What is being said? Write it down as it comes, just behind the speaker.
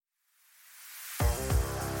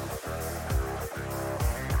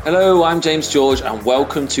Hello, I'm James George and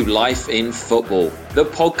welcome to Life in Football, the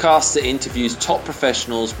podcast that interviews top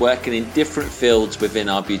professionals working in different fields within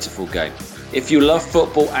our beautiful game. If you love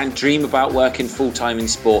football and dream about working full-time in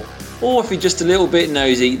sport, or if you're just a little bit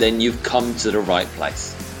nosy, then you've come to the right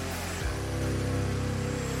place.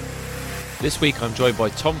 This week I'm joined by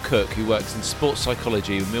Tom Cooke, who works in sports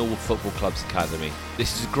psychology with Millwall Football Club's academy.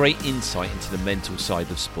 This is a great insight into the mental side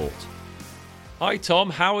of sport. Hi Tom,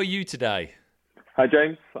 how are you today? Hi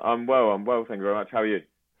James, I'm well, thank you very much. How are you?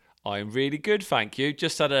 I'm really good, thank you.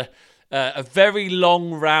 Just had a very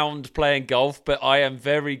long round playing golf, but I am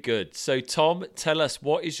very good. So Tom, tell us,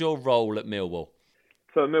 what is your role at Millwall?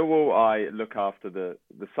 So at Millwall, I look after the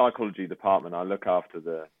psychology department. I look after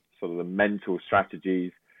the sort of the mental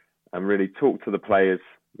strategies and really talk to the players,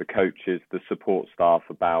 the coaches, the support staff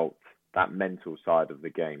about that mental side of the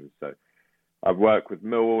game. So I work with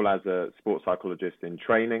Millwall as a sports psychologist in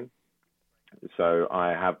training. So I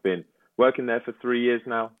have been working there for 3 years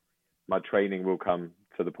now. My training will come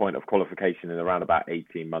to the point of qualification in around about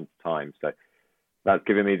 18 months' time. So that's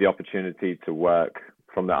given me the opportunity to work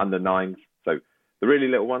from the under nines, so the really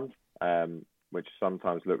little ones, which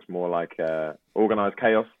sometimes looks more like organised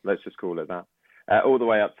chaos, let's just call it that, all the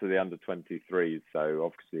way up to the under 23s. So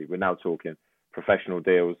obviously we're now talking professional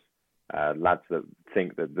deals, lads that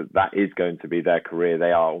think that is going to be their career.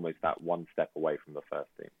 They are almost that one step away from the first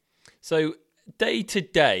team. So day to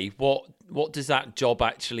day, what does that job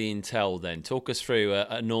actually entail then? Talk us through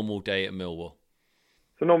a normal day at Millwall.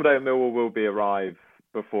 So normal day at Millwall will be arrive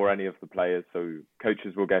before any of the players. So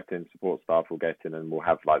coaches will get in, support staff will get in, and we'll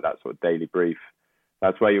have like that sort of daily brief.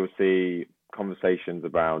 That's where you'll see conversations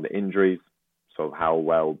around injuries, sort of how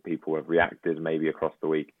well people have reacted maybe across the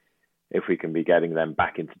week, if we can be getting them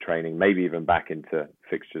back into training, maybe even back into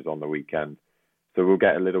fixtures on the weekend. So we'll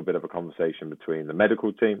get a little bit of a conversation between the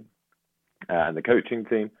medical team and the coaching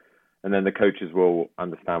team, and then the coaches will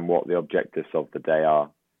understand what the objectives of the day are.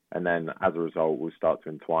 And then as a result, we'll start to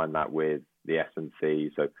entwine that with the S&C,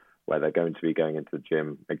 so where they're going to be going into the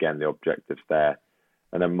gym, again, the objectives there.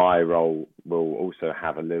 And then my role will also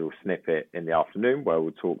have a little snippet in the afternoon where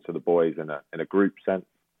we'll talk to the boys in a group sense,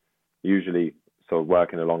 usually sort of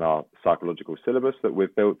working along our psychological syllabus that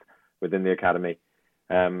we've built within the academy.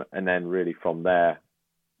 And then really from there,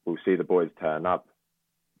 we'll see the boys turn up.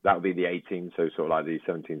 That'll be the 18s, so sort of like the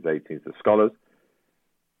 17s, 18s, the scholars.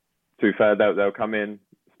 To be fair, they'll come in,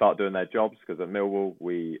 start doing their jobs, because at Millwall,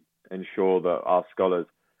 we ensure that our scholars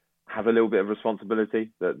have a little bit of responsibility,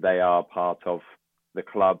 that they are part of the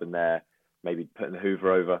club and they're maybe putting the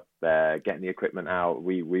hoover over, they're getting the equipment out.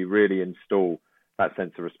 We really install that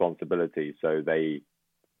sense of responsibility. So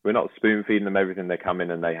we're not spoon feeding them everything. They come in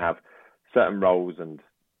and they have certain roles, and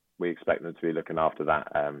we expect them to be looking after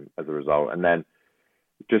that as a result. And then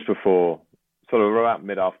just before, sort of about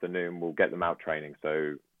mid-afternoon, we'll get them out training.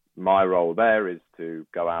 So my role there is to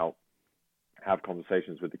go out, have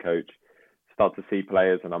conversations with the coach, start to see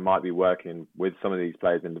players, and I might be working with some of these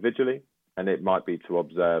players individually, and it might be to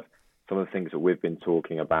observe some of the things that we've been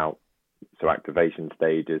talking about, so activation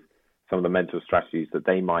stages, some of the mental strategies that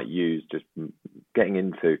they might use just getting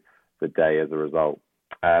into the day as a result.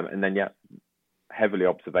 And then, heavily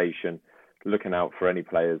observation, looking out for any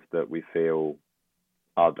players that we feel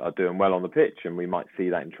are doing well on the pitch, and we might see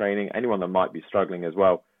that in training. Anyone that might be struggling as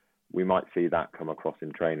well, we might see that come across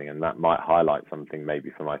in training, and that might highlight something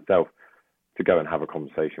maybe for myself to go and have a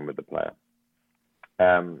conversation with the player.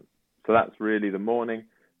 So that's really the morning,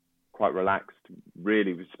 quite relaxed,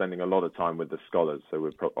 really spending a lot of time with the scholars. So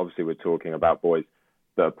we're talking about boys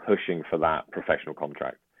that are pushing for that professional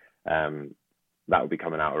contract. That will be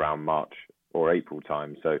coming out around March or April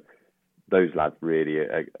time. So those lads really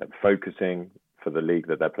are focusing for the league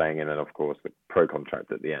that they're playing in, and of course the pro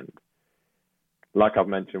contract at the end. Like I've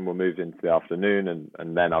mentioned, we'll move into the afternoon,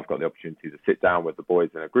 and then I've got the opportunity to sit down with the boys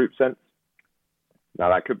in a group sense. Now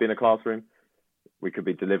that could be in a classroom, we could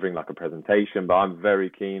be delivering like a presentation, but I'm very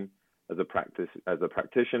keen as a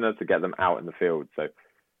practitioner to get them out in the field. So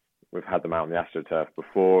we've had them out on the AstroTurf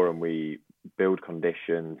before, and we build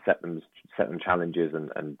conditions, set them challenges,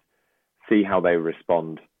 and see how they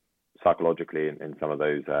respond psychologically in some of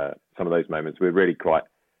those moments. We're really quite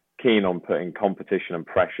keen on putting competition and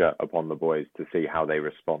pressure upon the boys to see how they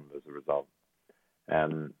respond as a result.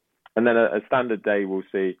 And then a standard day, we'll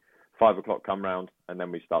see 5 o'clock come round, and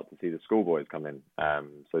then we start to see the schoolboys come in.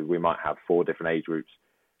 So we might have 4 different age groups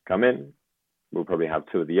come in. We'll probably have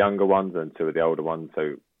 2 of the younger ones and 2 of the older ones.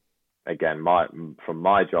 So again, from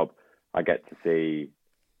my job, I get to see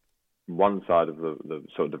one side of the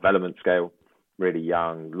sort of development scale, really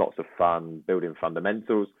young, lots of fun, building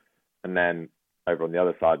fundamentals. And then over on the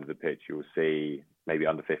other side of the pitch, you'll see maybe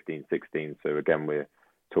under 15, 16. So again, we're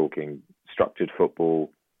talking structured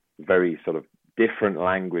football, very sort of different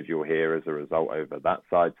language you'll hear as a result over that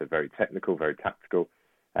side. So very technical, very tactical,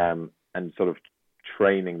 and sort of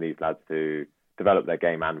training these lads to develop their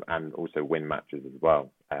game and also win matches as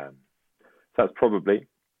well. So that's probably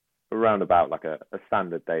around about like a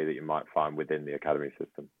standard day that you might find within the academy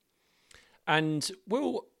system. And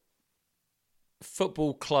will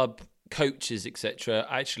football club coaches, etc.,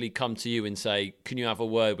 actually come to you and say, can you have a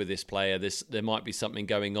word with this player? There might be something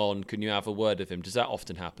going on. Can you have a word with him? Does that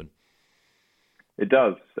often happen? It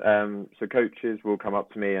does. So coaches will come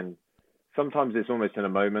up to me, and sometimes it's almost in a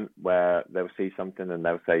moment where they'll see something and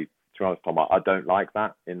they'll say, to be honest, Tom, I don't like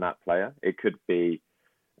that in that player. It could be,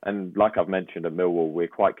 and like I've mentioned at Millwall, we're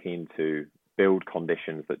quite keen to build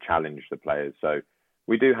conditions that challenge the players. So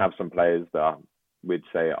we do have some players that we'd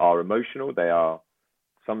say are emotional. They are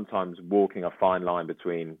sometimes walking a fine line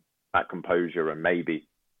between that composure and maybe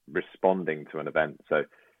responding to an event. So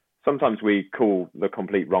sometimes we call the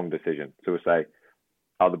complete wrong decision. So we'll say,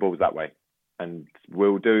 oh, the ball's that way. And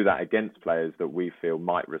we'll do that against players that we feel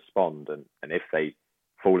might respond. And if they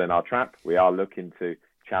fall in our trap, we are looking to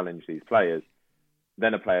challenge these players.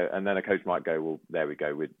 Then a coach might go, well, there we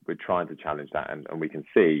go. We're trying to challenge that. And we can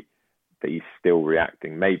see that he's still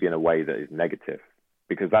reacting, maybe in a way that is negative,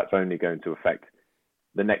 because that's only going to affect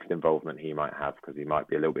the next involvement he might have, because he might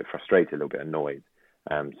be a little bit frustrated, a little bit annoyed.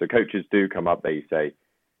 So coaches do come up, they say,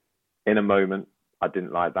 in a moment, I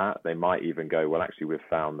didn't like that. They might even go, well, actually, we've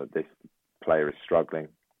found that this player is struggling.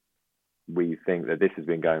 We think that this has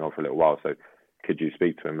been going on for a little while. So could you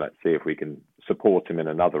speak to him? Let's see if we can support him in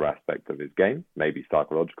another aspect of his game, maybe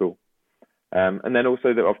psychological. And then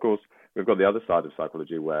also, that, of course, we've got the other side of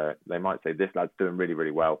psychology where they might say, this lad's doing really,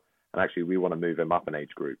 really well, and actually we want to move him up an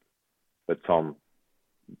age group. But Tom,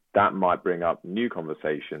 that might bring up new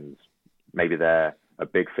conversations. Maybe they're a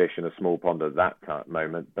big fish in a small pond at that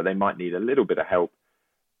moment, but they might need a little bit of help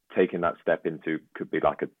taking that step into, could be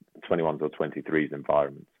like a 21s or 23s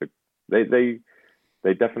environment. So they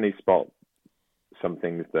definitely spot some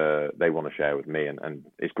things that they want to share with me, and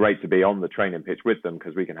it's great to be on the training pitch with them,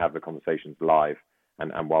 because we can have the conversations live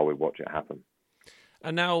and while we watch it happen.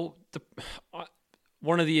 And now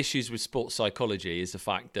one of the issues with sports psychology is the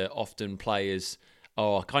fact that often players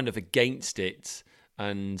are kind of against it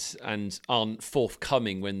and aren't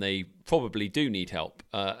forthcoming when they probably do need help.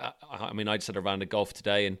 I mean, I just had a round of golf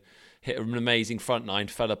today and hit an amazing front nine,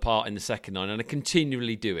 fell apart in the second nine, and I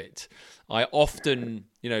continually do it. I often,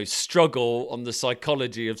 struggle on the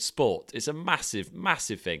psychology of sport. It's a massive,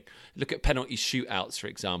 massive thing. Look at penalty shootouts, for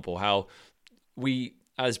example, how we,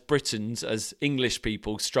 as Britons, as English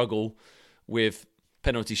people, struggle with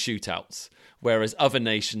penalty shootouts, whereas other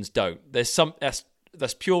nations don't. There's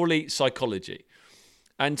that's purely psychology.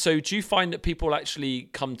 And so do you find that people actually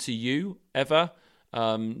come to you ever?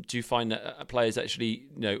 Do you find that players actually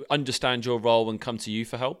understand your role and come to you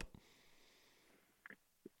for help?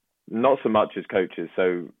 Not so much as coaches.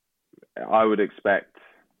 So I would expect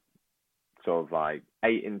sort of like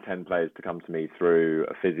 8 in 10 players to come to me through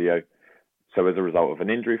a physio. So as a result of an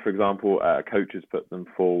injury, for example, a coach has put them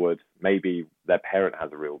forward. Maybe their parent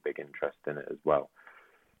has a real big interest in it as well.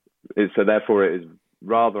 So therefore, it is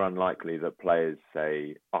rather unlikely that players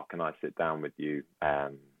say, oh, can I sit down with you?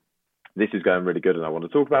 This is going really good and I want to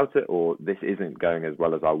talk about it, or this isn't going as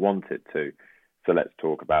well as I want it to, so let's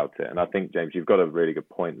talk about it. And I think, James, you've got a really good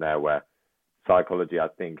point there, where psychology, I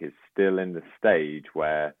think, is still in the stage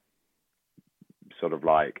where sort of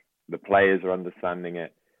like the players are understanding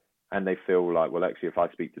it and they feel like, well, actually, if I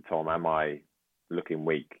speak to Tom, am I looking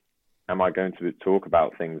weak? Am I going to talk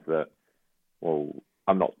about things that, well,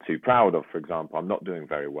 I'm not too proud of? For example, I'm not doing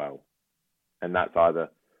very well. And that's either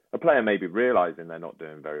a player maybe realizing they're not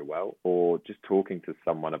doing very well, or just talking to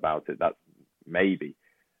someone about it. That's maybe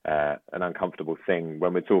an uncomfortable thing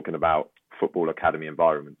when we're talking about football academy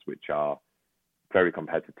environments, which are very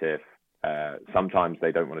competitive. Sometimes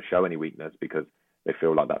they don't want to show any weakness because they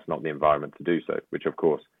feel like that's not the environment to do so, which of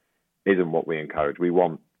course isn't what we encourage. We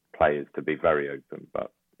want players to be very open,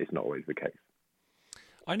 but it's not always the case.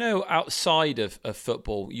 I know outside of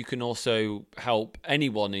football, you can also help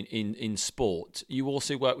anyone in sport. You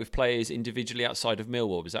also work with players individually outside of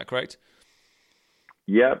Millwall, is that correct?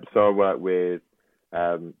 Yep, so I work with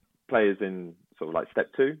players in sort of like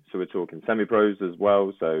step 2. So we're talking semi-pros as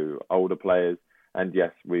well, so older players. And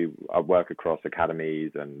yes, I work across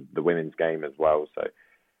academies and the women's game as well. So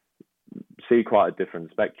see quite a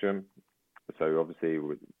different spectrum. So obviously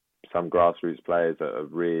with some grassroots players at a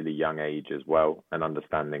really young age as well, and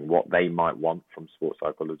understanding what they might want from sports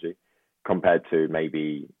psychology, compared to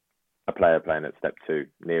maybe a player playing at step 2,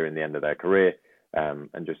 nearing the end of their career.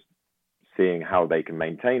 and just seeing how they can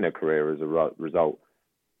maintain a career as a result,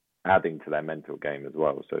 adding to their mental game as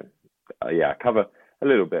well. So, I cover a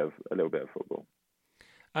little bit of football.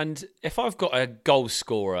 And if I've got a goal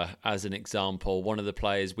scorer as an example, one of the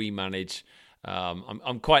players we manage,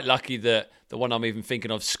 I'm quite lucky that the one I'm even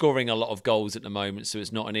thinking of scoring a lot of goals at the moment, so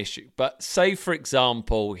it's not an issue. But say, for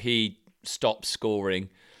example, he stops scoring,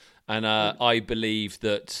 and I believe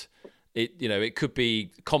that it could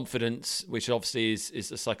be confidence, which obviously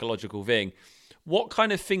is a psychological thing. What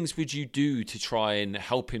kind of things would you do to try and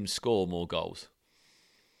help him score more goals?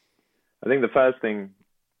 I think the first thing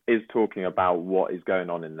is talking about what is going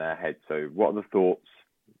on in their head. So what are the thoughts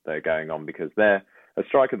that are going on? Because a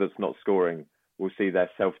striker that's not scoring will see their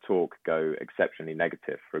self-talk go exceptionally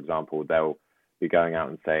negative. For example, they'll be going out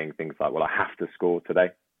and saying things like, well, I have to score today.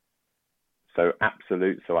 So I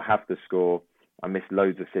have to score. I missed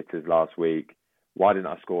loads of sitters last week. Why didn't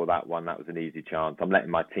I score that one? That was an easy chance. I'm letting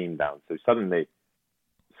my team down. So suddenly,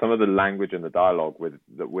 some of the language and the dialogue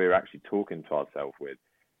that we're actually talking to ourselves with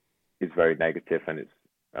is very negative,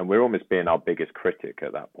 and we're almost being our biggest critic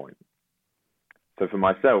at that point. So for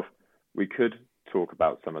myself, we could talk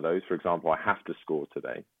about some of those. For example, I have to score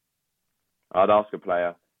today. I'd ask a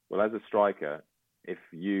player, well, as a striker, if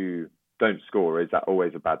you don't score, is that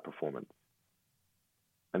always a bad performance?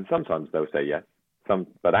 And sometimes they'll say yes.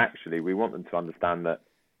 But actually, we want them to understand that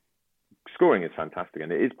scoring is fantastic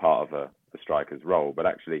and it is part of a striker's role. But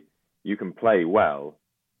actually, you can play well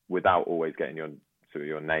without always getting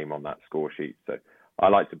your name on that score sheet. So I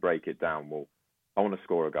like to break it down. Well, I want to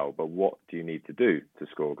score a goal, but what do you need to do to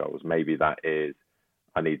score goals? Maybe that is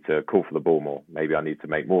I need to call for the ball more. Maybe I need to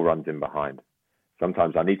make more runs in behind.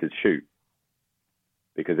 Sometimes I need to shoot,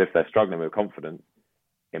 because if they're struggling with confidence,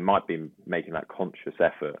 it might be making that conscious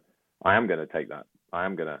effort. I am going to take that. I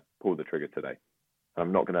am going to pull the trigger today.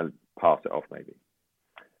 I'm not going to pass it off maybe.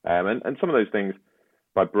 And some of those things,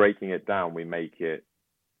 by breaking it down, we make it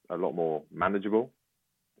a lot more manageable.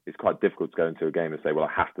 It's quite difficult to go into a game and say, well,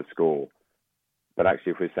 I have to score. But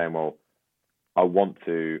actually, if we're saying, well, I want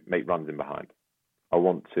to make runs in behind. I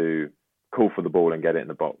want to call for the ball and get it in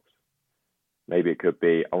the box. Maybe it could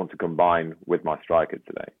be, I want to combine with my striker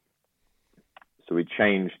today. So we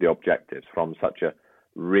change the objectives from such a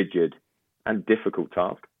rigid and difficult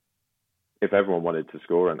task. If everyone wanted to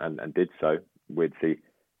score and did so, we'd see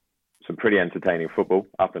some pretty entertaining football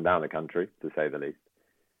up and down the country, to say the least.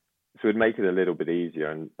 So it'd make it a little bit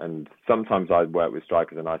easier. And sometimes I'd work with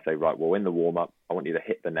strikers and I say, right, well, in the warm-up, I want you to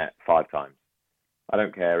hit the net 5 times. I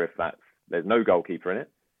don't care if there's no goalkeeper in it,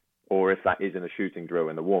 or if that is in a shooting drill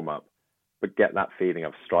in the warm-up, but get that feeling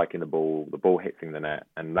of striking the ball hitting the net,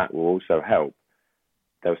 and that will also help.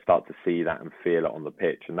 They'll start to see that and feel it on the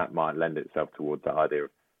pitch, and that might lend itself towards that idea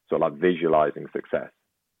of sort of like visualizing success.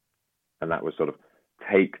 And that will sort of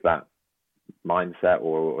take that mindset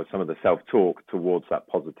or some of the self-talk towards that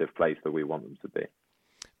positive place that we want them to be.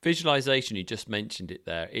 Visualization, you just mentioned it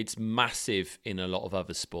there. It's massive in a lot of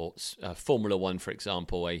other sports. Formula One, for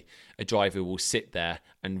example, a driver will sit there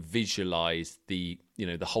and visualize the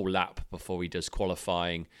whole lap before he does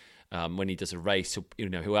qualifying. When he does a race,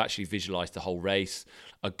 he'll actually visualize the whole race.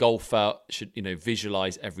 A golfer should,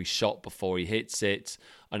 visualize every shot before he hits it.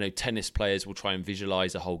 I know tennis players will try and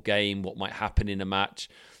visualize a whole game, what might happen in a match.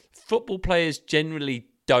 Football players generally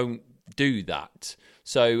don't do that.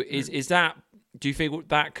 So is that? Do you think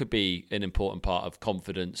that could be an important part of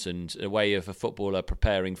confidence and a way of a footballer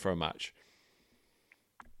preparing for a match?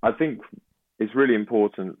 I think it's really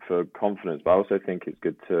important for confidence, but I also think it's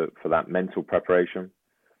good for that mental preparation,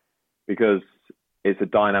 because it's a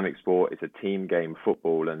dynamic sport, it's a team game,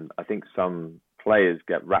 football, and I think some players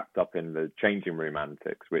get wrapped up in the changing room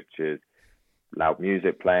antics, which is loud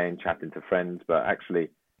music playing, chatting to friends, but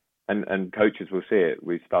actually, and coaches will see it,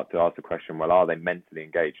 we start to ask the question, well, are they mentally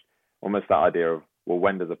engaged? Almost that idea of, well,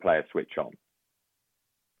 when does a player switch on?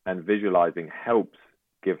 And visualizing helps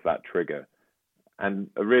give that trigger. And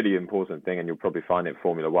a really important thing, and you'll probably find it in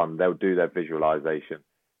Formula One, they'll do their visualization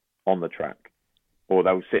on the track, or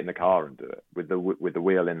they'll sit in the car and do it with the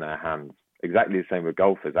wheel in their hands. Exactly the same with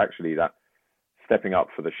golfers. Actually, that stepping up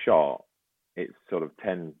for the shot, it's sort of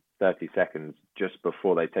 10, 30 seconds just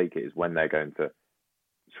before they take it is when they're going to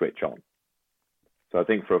switch on. So I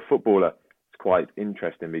think for a footballer, it's quite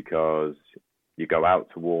interesting because you go out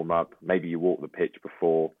to warm up, maybe you walk the pitch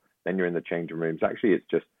before, then you're in the changing rooms. Actually, it's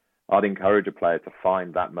just, I'd encourage a player to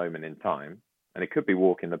find that moment in time, and it could be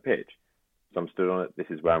walking the pitch. So I'm stood on it, this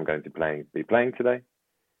is where I'm going to be playing today,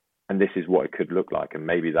 and this is what it could look like, and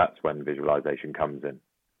maybe that's when visualization comes in.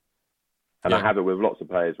 And I have it with lots of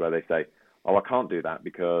players where they say, oh, I can't do that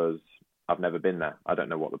because I've never been there. I don't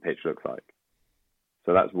know what the pitch looks like.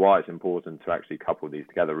 So that's why it's important to actually couple these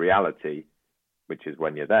together. Reality, which is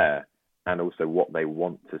when you're there, and also what they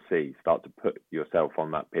want to see. Start to put yourself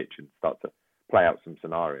on that pitch and start to play out some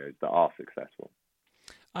scenarios that are successful.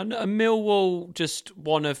 And Millwall, just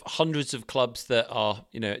one of hundreds of clubs that are,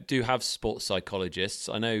 do have sports psychologists.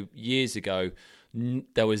 I know years ago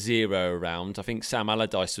there were zero around. I think Sam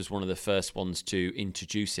Allardyce was one of the first ones to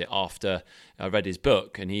introduce it after I read his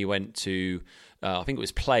book, and he went to, I think it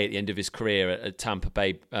was play at the end of his career at Tampa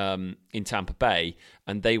Bay, in Tampa Bay,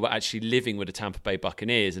 and they were actually living with the Tampa Bay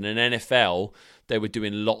Buccaneers. And in NFL, they were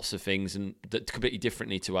doing lots of things and that completely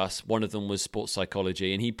differently to us. One of them was sports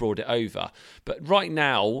psychology, and he brought it over. But right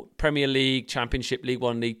now, Premier League, Championship, League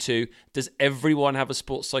One, League Two, does everyone have a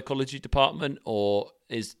sports psychology department, or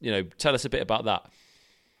tell us a bit about that.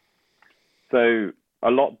 So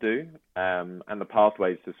a lot do, and the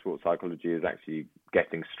pathways to sports psychology is actually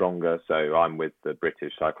getting stronger. So I'm with the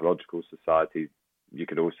British Psychological Society. You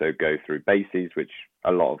could also go through BASES, which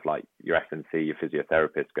a lot of like your S&C, your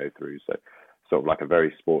physiotherapists go through. So sort of like a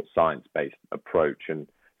very sports science-based approach. And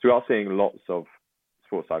so we are seeing lots of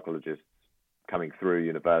sports psychologists coming through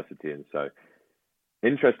university. And so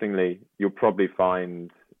interestingly, you'll probably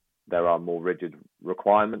find there are more rigid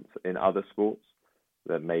requirements in other sports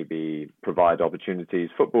that maybe provide opportunities.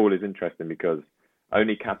 Football is interesting because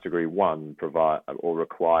only Category 1 provide or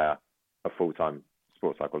require a full-time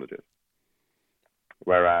sports psychologist.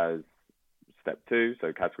 Whereas Step 2,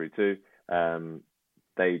 so Category 2,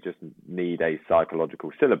 they just need a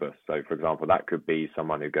psychological syllabus. So, for example, that could be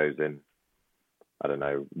someone who goes in, I don't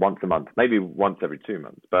know, once a month, maybe once every 2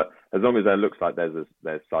 months. But as long as there looks like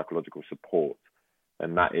there's psychological support,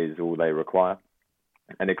 and that is all they require.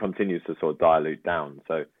 And it continues to sort of dilute down.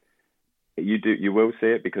 So you will see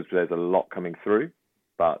it because there's a lot coming through,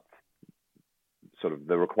 but sort of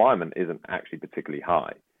the requirement isn't actually particularly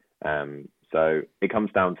high. So it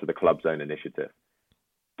comes down to the club's own initiative.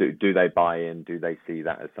 Do they buy in? Do they see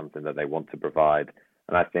that as something that they want to provide?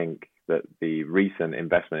 And I think that the recent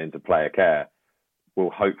investment into player care will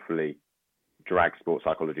hopefully drag sports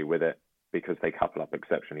psychology with it because they couple up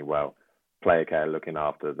exceptionally well. Player care looking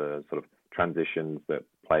after the sort of transitions that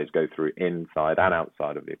players go through inside and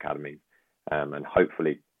outside of the academy. And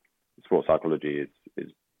hopefully sports psychology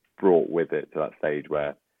is brought with it to that stage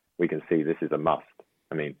where we can see this is a must.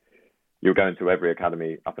 I mean, you'll go into every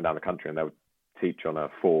academy up and down the country and they'll teach on a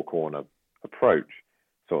four-corner approach,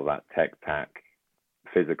 sort of that tech-tac,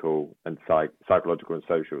 physical and psychological and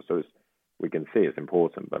social. So we can see it's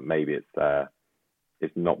important, but maybe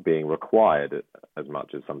it's not being required as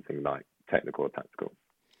much as something like technical or tactical.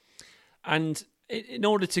 And in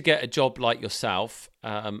order to get a job like yourself,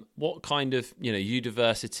 what kind of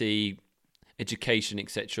university, education,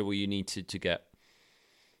 etc., will you need to get?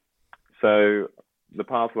 So the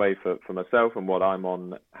pathway for myself and what I'm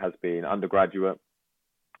on has been undergraduate,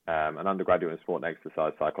 an undergraduate in sport and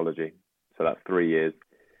exercise psychology. So that's 3 years.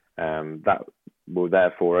 That will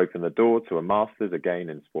therefore open the door to a master's again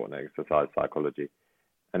in sport and exercise psychology.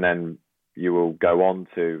 And then you will go on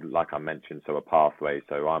to, like I mentioned, so a pathway.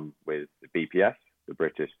 So I'm with the BPS, the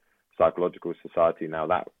British Psychological Society. Now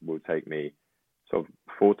that will take me sort of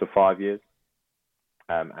 4 to 5 years.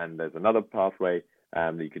 And there's another pathway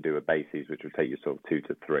that you could do at BASES, which will take you sort of 2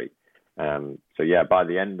 to 3. So yeah, by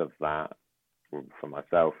the end of that, for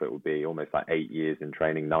myself, it will be almost like 8 years in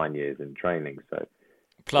training, 9 years in training. So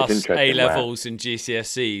plus A-levels and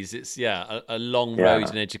GCSEs. It's a long road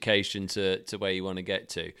in education to where you want to get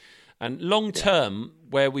to. And long term,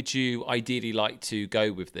 where would you ideally like to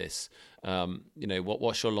go with this?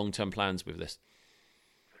 What's your long term plans with this?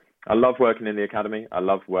 I love working in the academy. I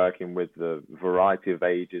love working with the variety of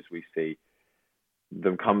ages. We see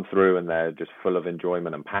them come through and they're just full of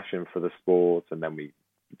enjoyment and passion for the sport. And then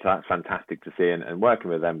that's fantastic to see. And working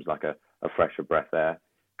with them is like a fresher breath air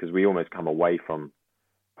because we almost come away from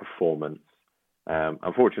performance.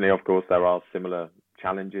 Unfortunately, of course, there are similar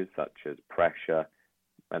challenges such as pressure.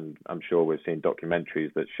 And I'm sure we've seen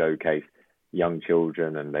documentaries that showcase young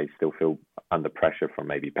children and they still feel under pressure from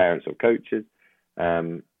maybe parents or coaches.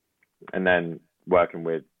 And then working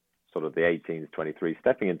with sort of the 18s, 23,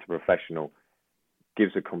 stepping into professional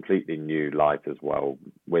gives a completely new light as well.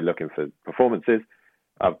 We're looking for performances.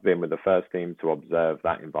 I've been with the first team to observe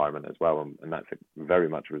that environment as well. And that's very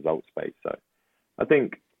much results-based. So I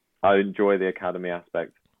think I enjoy the academy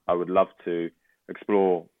aspect. I would love to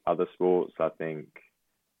explore other sports. I think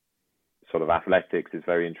sort of athletics is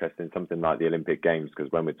very interesting, something like the Olympic Games, because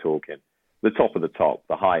when we're talking the top of the top,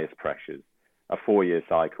 the highest pressures, a 4-year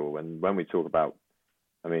cycle. And when we talk about,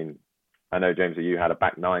 I mean, I know, James, that you had a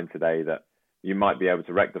back nine today that you might be able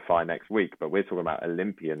to rectify next week, but we're talking about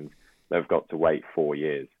Olympians they've got to wait 4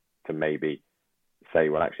 years to maybe say,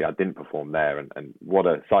 well, actually, I didn't perform there, and what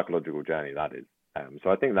a psychological journey that is.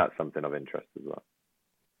 So I think that's something of interest as well.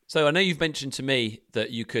 So I know you've mentioned to me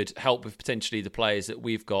that you could help with potentially the players that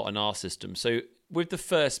we've got in our system. So with the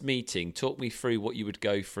first meeting, talk me through what you would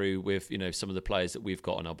go through with, some of the players that we've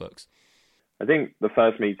got on our books. I think the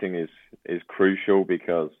first meeting is crucial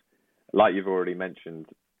because, like you've already mentioned,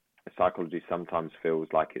 psychology sometimes feels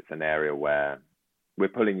like it's an area where we're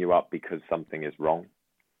pulling you up because something is wrong.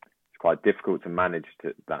 It's quite difficult to manage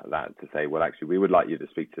that to say, well, actually, we would like you to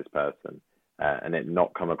speak to this person. And it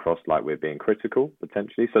not come across like we're being critical,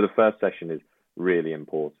 potentially. So the first session is really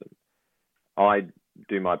important. I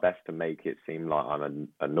do my best to make it seem like I'm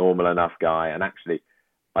a normal enough guy. And actually,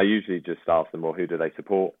 I usually just ask them, well, who do they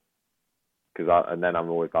support? And then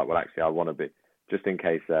I'm always like, well, actually, I want to be, just in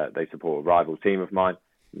case they support a rival team of mine,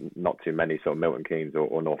 not too many sort of Milton Keynes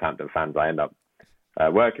or Northampton fans I end up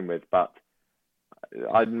working with. But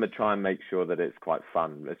I try and make sure that it's quite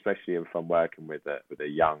fun, especially if I'm working with a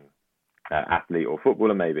young athlete or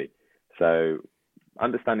footballer maybe. So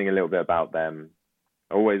understanding a little bit about them.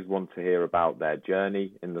 I always want to hear about their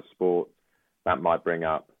journey in the sport. That might bring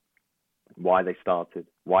up why they started,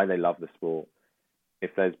 why they love the sport.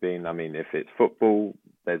 If it's football,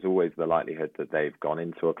 there's always the likelihood that they've gone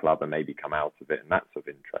into a club and maybe come out of it, and that's of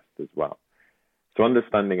interest as well. So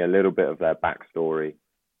understanding a little bit of their backstory,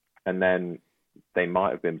 and then they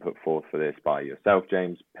might have been put forth for this by yourself,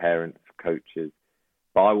 James, parents, coaches.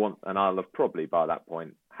 But I'll have probably by that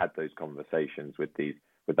point had those conversations with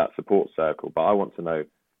that support circle. But I want to know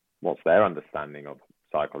what's their understanding of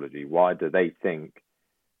psychology. Why do they think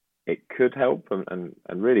it could help, and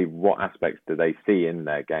really what aspects do they see in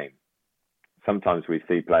their game? Sometimes we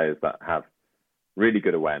see players that have really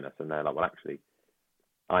good awareness, and they're like, well, actually,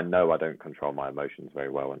 I know I don't control my emotions very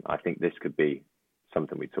well, and I think this could be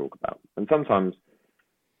something we talk about. And sometimes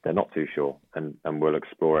they're not too sure, and we'll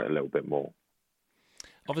explore it a little bit more.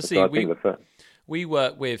 Obviously, so we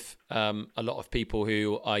work with a lot of people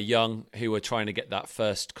who are young, who are trying to get that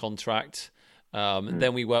first contract. And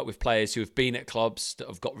then we work with players who have been at clubs that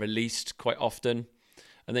have got released quite often.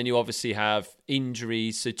 And then you obviously have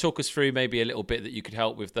injuries. So talk us through maybe a little bit that you could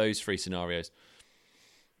help with those three scenarios.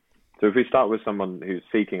 So if we start with someone who's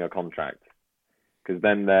seeking a contract, because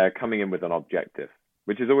then they're coming in with an objective,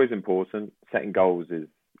 which is always important. Setting goals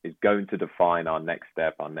is going to define our next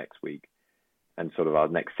step, our next week, and sort of our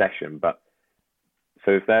next session. But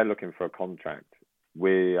so if they're looking for a contract,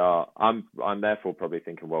 I'm therefore probably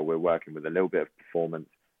thinking, well, we're working with a little bit of performance.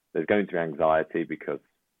 There's going to be anxiety because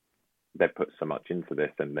they've put so much into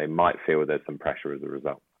this, and they might feel there's some pressure as a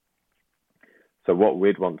result. So what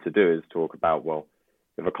we'd want to do is talk about, well,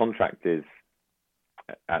 if a contract is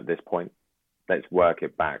at this point, let's work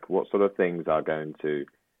it back. What sort of things are going to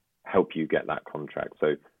help you get that contract?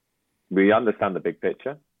 So we understand the big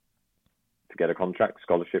picture to get a contract,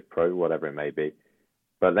 scholarship, pro, whatever it may be.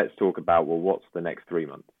 But let's talk about, well, what's the next 3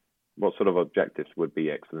 months? What sort of objectives would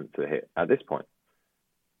be excellent to hit at this point?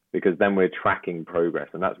 Because then we're tracking progress,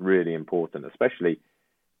 and that's really important, especially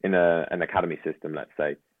in an academy system, let's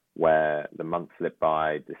say, where the months slip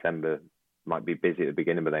by, December might be busy at the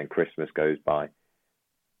beginning, but then Christmas goes by.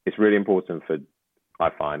 It's really important for, I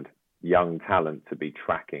find, young talent to be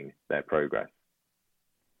tracking their progress.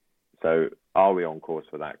 So are we on course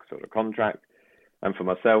for that sort of contract? And for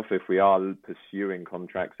myself, if we are pursuing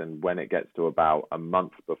contracts and when it gets to about a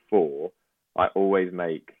month before, I always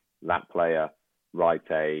make that player write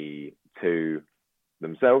to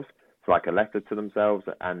themselves, so like a letter to themselves,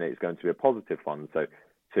 and it's going to be a positive one. So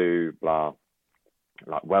to blah,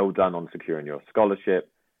 like, well done on securing your scholarship.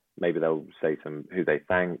 Maybe they'll say who they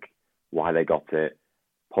thank, why they got it,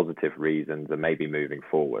 positive reasons, and maybe moving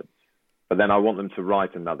forwards. But then I want them to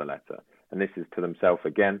write another letter, and this is to themselves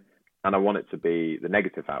again, and I want it to be the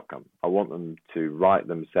negative outcome. I want them to write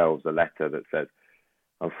themselves a letter that says,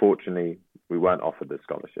 unfortunately, we weren't offered the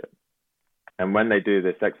scholarship. And when they do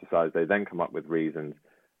this exercise, they then come up with reasons,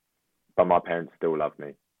 but my parents still love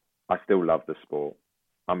me. I still love the sport.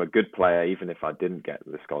 I'm a good player, even if I didn't get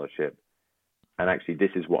the scholarship. And actually,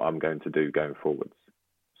 this is what I'm going to do going forwards.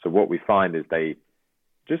 So what we find is they,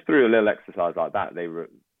 just through a little exercise like that,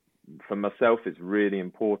 for myself, it's really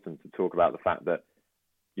important to talk about the fact that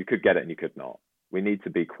you could get it and you could not. We need to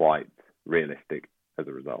be quite realistic as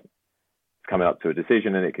a result. It's coming up to a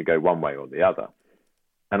decision and it could go one way or the other.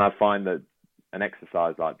 And I find that an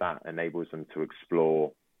exercise like that enables them to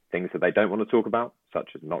explore things that they don't want to talk about,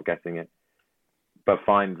 such as not getting it, but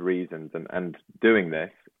find reasons. And doing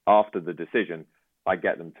this, after the decision, I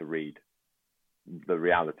get them to read the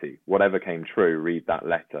reality. Whatever came true, read that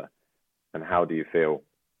letter. And how do you feel?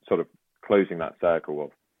 Sort of closing that circle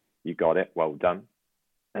of, you got it, well done,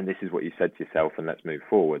 and this is what you said to yourself, and let's move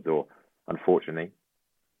forward. Or, unfortunately,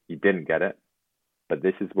 you didn't get it, but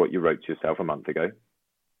this is what you wrote to yourself a month ago.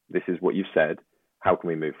 This is what you said. How can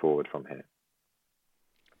we move forward from here?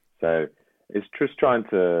 So it's just trying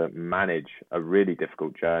to manage a really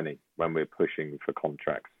difficult journey when we're pushing for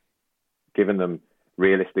contracts, giving them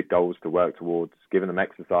realistic goals to work towards, giving them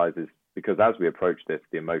exercises, because as we approach this,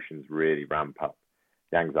 the emotions really ramp up,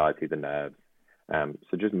 the anxiety, the nerves.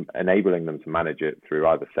 So just enabling them to manage it through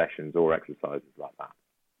either sessions or exercises like that.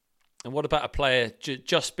 And what about a player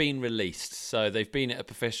just been released? So they've been at a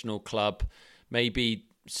professional club, maybe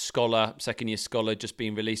second-year scholar, just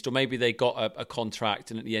been released, or maybe they got a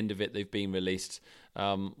contract and at the end of it they've been released.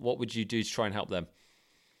 What would you do to try and help them?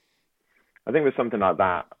 I think with something like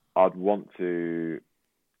that, I'd want to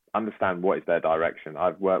understand what is their direction.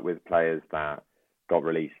 I've worked with players that got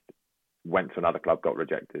released, went to another club, got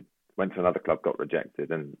rejected, went to another club, got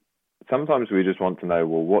rejected. And sometimes we just want to know,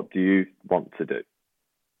 well, what do you want to do?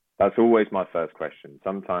 That's always my first question.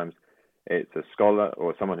 Sometimes it's a scholar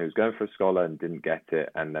or someone who's going for a scholar and didn't get it,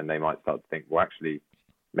 and then they might start to think, well, actually,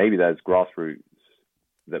 maybe there's grassroots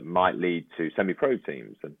that might lead to semi-pro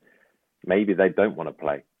teams, and maybe they don't want to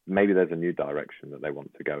play. Maybe there's a new direction that they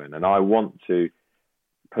want to go in. And I want to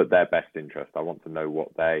put their best interest. I want to know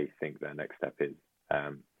what they think their next step is,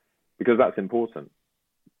 because that's important.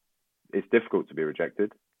 It's difficult to be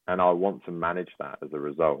rejected, and I want to manage that as a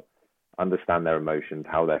result, understand their emotions,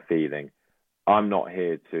 how they're feeling. I'm not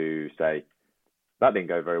here to say, that didn't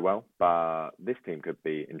go very well, but this team could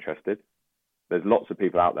be interested. There's lots of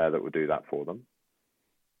people out there that will do that for them.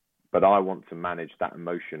 But I want to manage that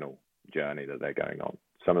emotional journey that they're going on.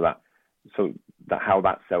 Some of that, so that how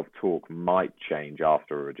that self-talk might change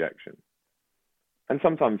after a rejection. And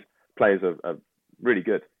sometimes players are really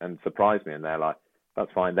good and surprise me, and they're like,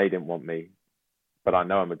 that's fine, they didn't want me, but I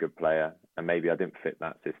know I'm a good player, and maybe I didn't fit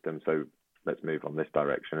that system, so let's move on this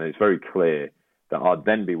direction. And it's very clear that I'd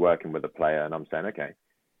then be working with a player, and I'm saying, okay,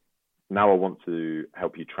 now I want to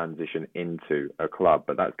help you transition into a club,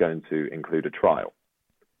 but that's going to include a trial.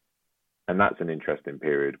 And that's an interesting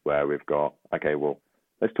period where we've got, okay, well,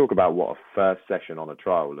 let's talk about what a first session on a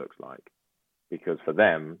trial looks like. Because for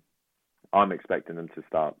them, I'm expecting them to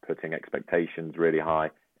start putting expectations really high.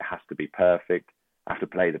 It has to be perfect. I have to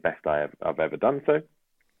play the best I've ever done so.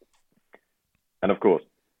 And of course,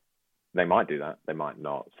 they might do that, they might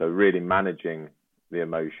not. So really managing the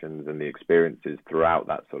emotions and the experiences throughout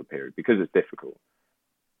that sort of period, because it's difficult.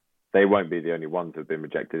 They won't be the only ones who have been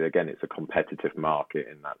rejected. Again, it's a competitive market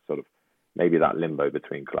in that sort of, maybe that limbo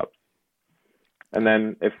between clubs. And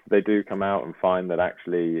then if they do come out and find that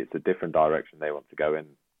actually it's a different direction they want to go in,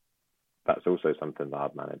 that's also something that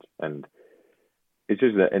I've managed. And it's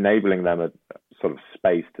just enabling them a sort of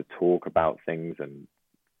space to talk about things, and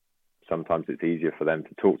sometimes it's easier for them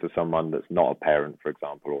to talk to someone that's not a parent, for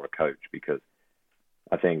example, or a coach, because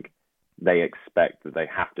I think they expect that they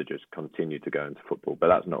have to just continue to go into football, but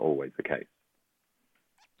that's not always the case.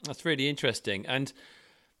 That's really interesting. And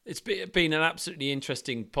it's been an absolutely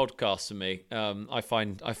interesting podcast for me. I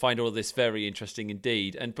find all of this very interesting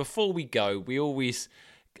indeed. And before we go, we always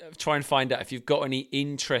try and find out if you've got any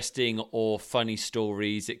interesting or funny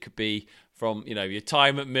stories. It could be from, your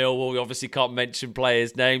time at Millwall. We obviously can't mention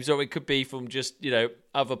players' names, or it could be from just,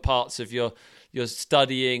 other parts of your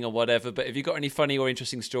studying or whatever. But have you got any funny or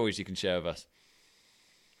interesting stories you can share with us?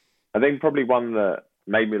 I think probably one that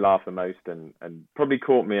made me laugh the most and probably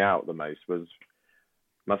caught me out the most was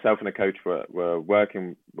myself and a coach were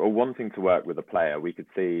working or wanting to work with a player. We could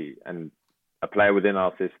see, and a player within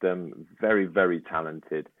our system, very, very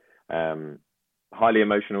talented, highly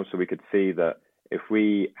emotional. So we could see that if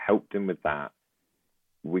we helped him with that,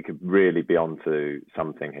 we could really be onto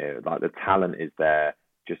something here. Like, the talent is there,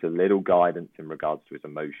 just a little guidance in regards to his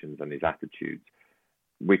emotions and his attitudes.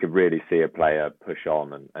 We could really see a player push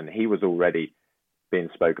on, and he was already being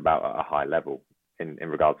spoke about at a high level in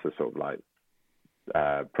regards to sort of like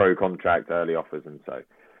pro contract, early offers, and so.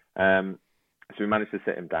 So we managed to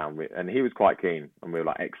sit him down, and he was quite keen, and we were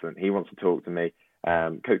like, excellent, he wants to talk to me.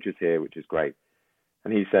 Coach is here, which is great.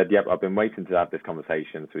 And he said, yep, I've been waiting to have this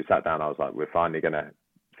conversation. So we sat down. I was like, we're finally going to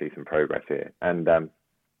see some progress here. And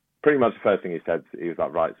pretty much the first thing he said, he was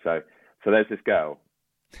like, right, so there's this girl.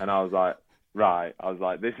 And I was like, right. I was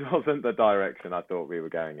like, this wasn't the direction I thought we were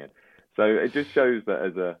going in. So it just shows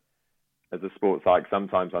that as a sports psych,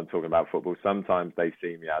 sometimes I'm talking about football. Sometimes they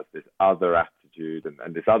see me as this other attitude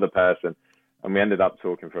and this other person. And we ended up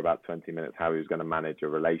talking for about 20 minutes how he was going to manage a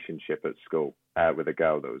relationship at school with a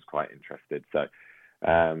girl that was quite interested. So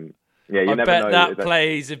Yeah, you I never bet know. that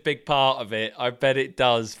plays a big part of it. I bet it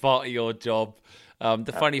does. Part of your job.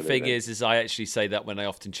 The funny thing is I actually say that when I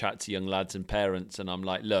often chat to young lads and parents, and I'm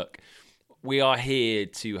like, look, we are here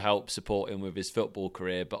to help support him with his football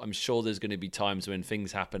career, but I'm sure there's going to be times when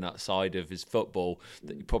things happen outside of his football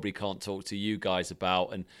that you probably can't talk to you guys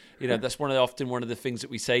about. And, that's often one of the things that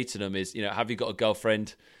we say to them is, have you got a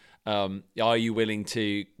girlfriend? Are you willing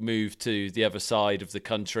to move to the other side of the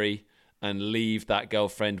country and leave that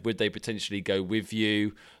girlfriend? Would they potentially go with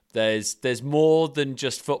you? There's more than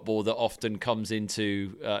just football that often comes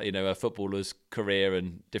into a footballer's career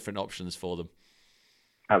and different options for them.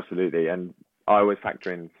 Absolutely, and I always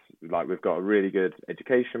factor in, like, we've got a really good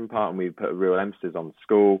education part, and we put a real emphasis on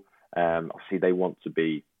school. Obviously, they want to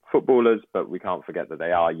be footballers, but we can't forget that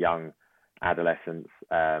they are young adolescents,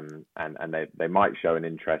 and they might show an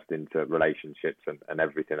interest into relationships and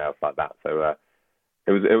everything else like that. So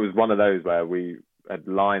it was one of those where we had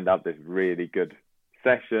lined up this really good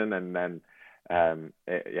session, and then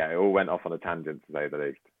it all went off on a tangent, to say the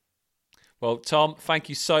least. Well, Tom, thank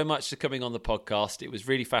you so much for coming on the podcast. It was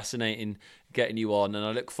really fascinating getting you on, and I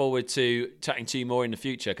look forward to chatting to you more in the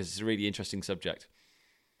future because it's a really interesting subject.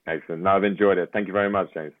 Excellent. No, I've enjoyed it. Thank you very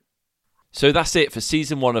much, James. So that's it for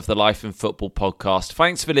season 1 of the Life in Football podcast.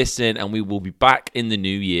 Thanks for listening, and we will be back in the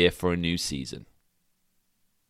new year for a new season.